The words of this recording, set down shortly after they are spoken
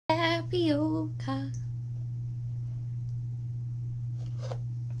Tapioca.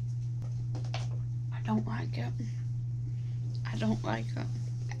 I don't like it. I don't like it.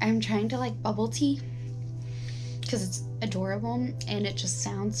 I'm trying to like bubble tea because it's adorable and it just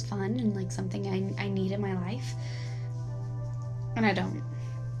sounds fun and like something I need in my life. And I don't.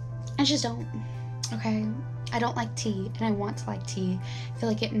 I just don't. Okay? I don't like tea and I want to like tea. I feel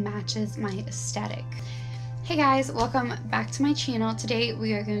like it matches my aesthetic. Hey guys, welcome back to my channel. Today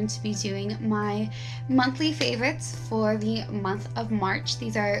we are going to be doing my monthly favorites for the month of March.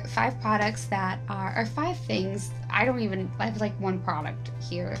 These are 5 products that are 5 things. I have like 1 product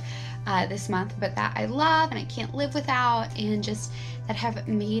here this month, but that I love and I can't live without, and just that have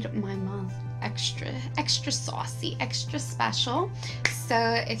made my month extra saucy, extra special. So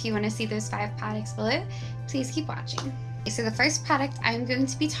if you want to see those 5 products below, please keep watching. So the first product I'm going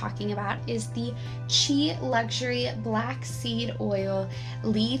to be talking about is the Chi Luxury Black Seed Oil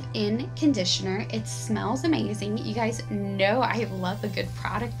Leave-In Conditioner. It smells amazing. You guys know I love a good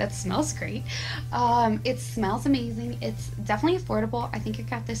product that smells great. It smells amazing. It's definitely affordable. I think I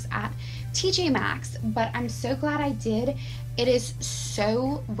got this at TJ Maxx, but I'm so glad I did. It is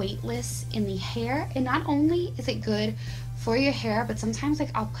so weightless in the hair, and not only is it good for your hair, but sometimes like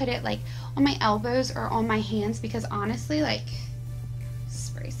I'll put it like on my elbows or on my hands, because honestly, like,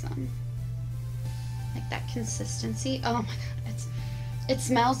 spray some, like that consistency. Oh my god, it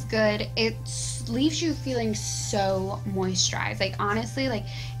smells good. It leaves you feeling so moisturized. Like honestly, like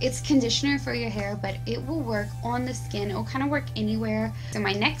it's conditioner for your hair, but it will work on the skin. It will kind of work anywhere. So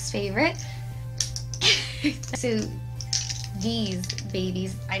my next favorite so these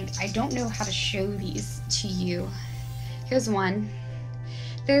babies, I don't know how to show these to you. Here's one.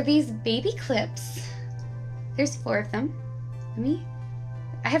 They're these baby clips. There's 4 of them.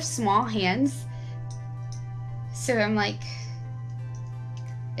 I have small hands, so I'm like,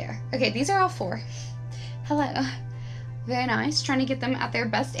 there. Okay, these are all 4. Hello. Very nice. Trying to get them at their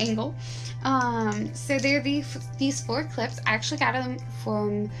best angle. So they're these 4 clips. I actually got them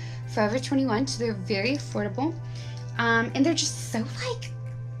from Forever 21, so they're very affordable. And they're just so like,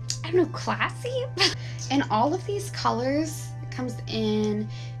 I don't know, classy. And all of these colors, it comes in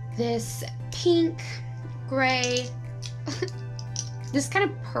this pink, gray, this kind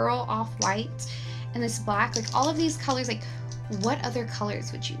of pearl off-white, and this black. Like all of these colors, like what other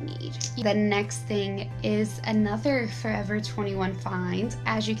colors would you need? The next thing is another Forever 21 find.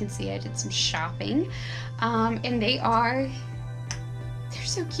 As you can see, I did some shopping, and they're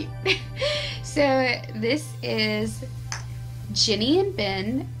so cute. So this is Ginny and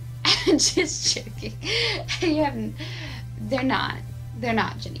Ben. Just joking. They're not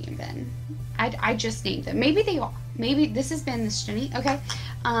Ginny and Ben. I just named them. Maybe they are. Maybe this is Ben, this Ginny. Okay.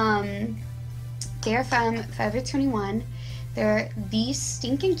 They're from Forever 21. They're the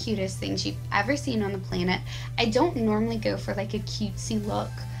stinking cutest things you've ever seen on the planet. I don't normally go for like a cutesy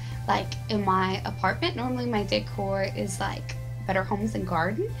look like in my apartment. Normally my decor is like Better Homes and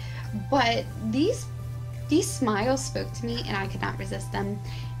Garden, but these smiles spoke to me and I could not resist them.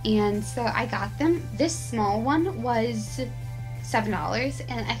 And so I got them. This small one was $7,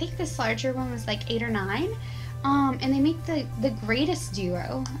 and I think this larger one was like $8 or $9. And they make the greatest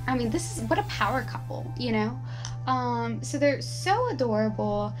duo. I mean, what a power couple, you know? So they're so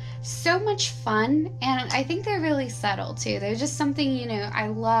adorable, so much fun, and I think they're really subtle too. They're just something, you know, I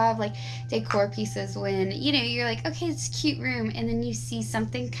love like decor pieces when, you know, you're like, okay, it's a cute room, and then you see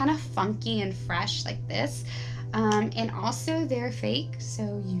something kind of funky and fresh like this. And also they're fake,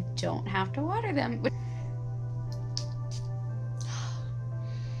 so you don't have to water them.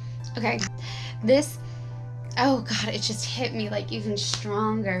 Okay, oh god, it just hit me like even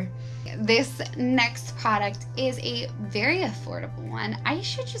stronger. This next product is a very affordable one. I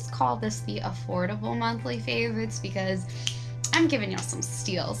should just call this the affordable monthly favorites because I'm giving y'all some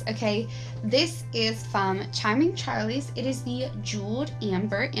steals, okay? This is from Charming Charlie's. It is the Jeweled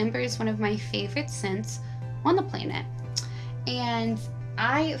Amber. Amber is one of my favorite scents on the planet, and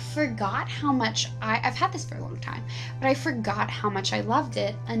I forgot how much I've had this for a long time, but I forgot how much I loved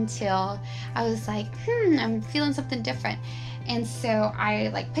it until I was like, I'm feeling something different. And so I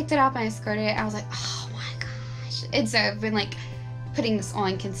like picked it up and I squirted it. I was like, oh my gosh. And so I've been like putting this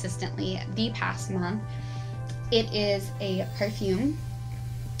on consistently the past month. It is a perfume,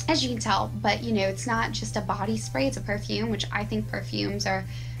 as you can tell, but you know, it's not just a body spray, it's a perfume, which I think perfumes are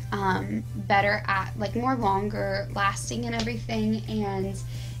better at, like more longer lasting and everything. And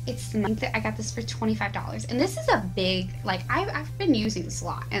I got this for $25, and this is a big, like I've been using this a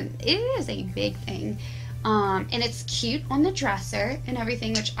lot, and it is a big thing. And it's cute on the dresser and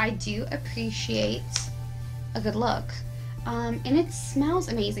everything, which I do appreciate a good look. and it smells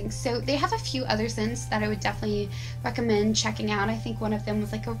amazing. So they have a few other scents that I would definitely recommend checking out. I think one of them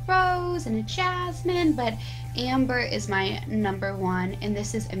was like a rose and a jasmine, but amber is my number one, and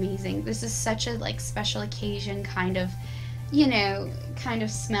this is amazing. This is such a like special occasion kind of, you know, kind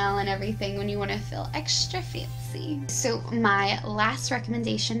of smell and everything when you want to feel extra fancy. So my last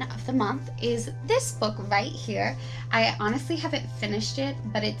recommendation of the month is this book right here. I honestly haven't finished it,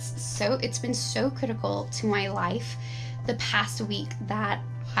 but it's been so critical to my life the past week that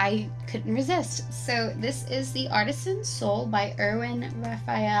I couldn't resist. So this is The Artisan Soul by Erwin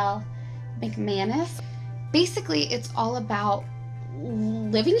Raphael McManus. Basically, it's all about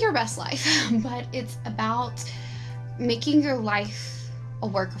living your best life, but it's about making your life a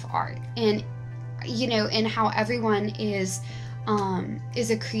work of art, and you know, and how everyone is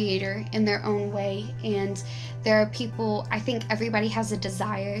a creator in their own way. And there are people, I think everybody has a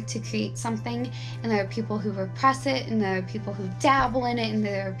desire to create something, and there are people who repress it, and there are people who dabble in it, and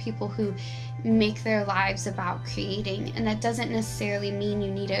there are people who make their lives about creating. And that doesn't necessarily mean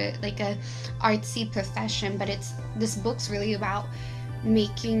you need a artsy profession, but this book's really about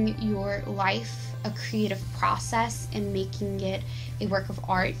making your life a creative process and making it a work of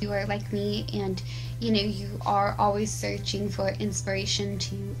art. You are like me, and you know, you are always searching for inspiration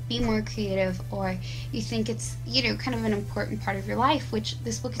to be more creative, or you think it's, you know, kind of an important part of your life, which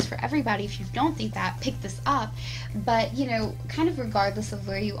this book is for everybody. If you don't think that, pick this up. But you know, kind of regardless of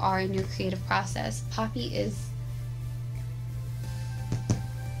where you are in your creative process, Poppy is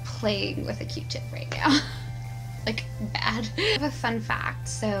playing with a Q-tip right now. Like, bad. I have a fun fact.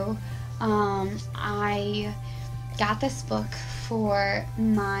 So I got this book for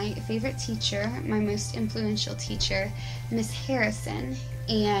my favorite teacher, my most influential teacher, Miss Harrison,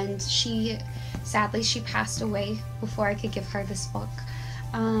 and sadly she passed away before I could give her this book.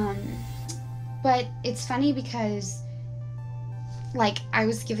 But it's funny because like I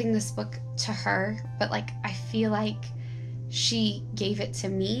was giving this book to her, but like I feel like she gave it to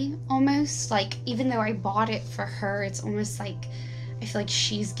me almost. Like, even though I bought it for her, it's almost like I feel like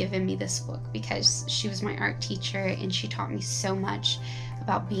she's given me this book because she was my art teacher and she taught me so much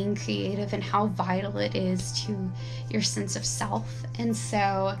about being creative and how vital it is to your sense of self. And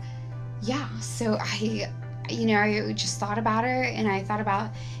so yeah, so I just thought about her, and I thought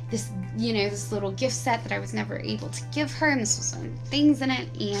about this, you know, this little gift set that I was never able to give her, and this was some things in it,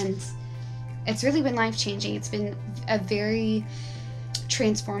 and it's really been life-changing. It's been a very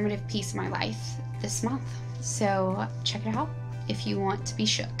transformative piece of my life this month. So check it out if you want to be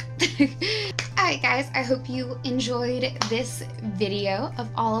shook. Alright guys, I hope you enjoyed this video of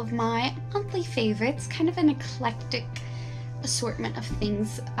all of my monthly favorites. Kind of an eclectic assortment of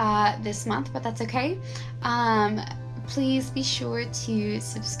things this month, but that's okay. Please be sure to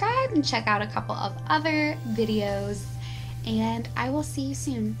subscribe and check out a couple of other videos, and I will see you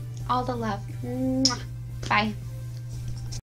soon. All the love. Mwah. Bye.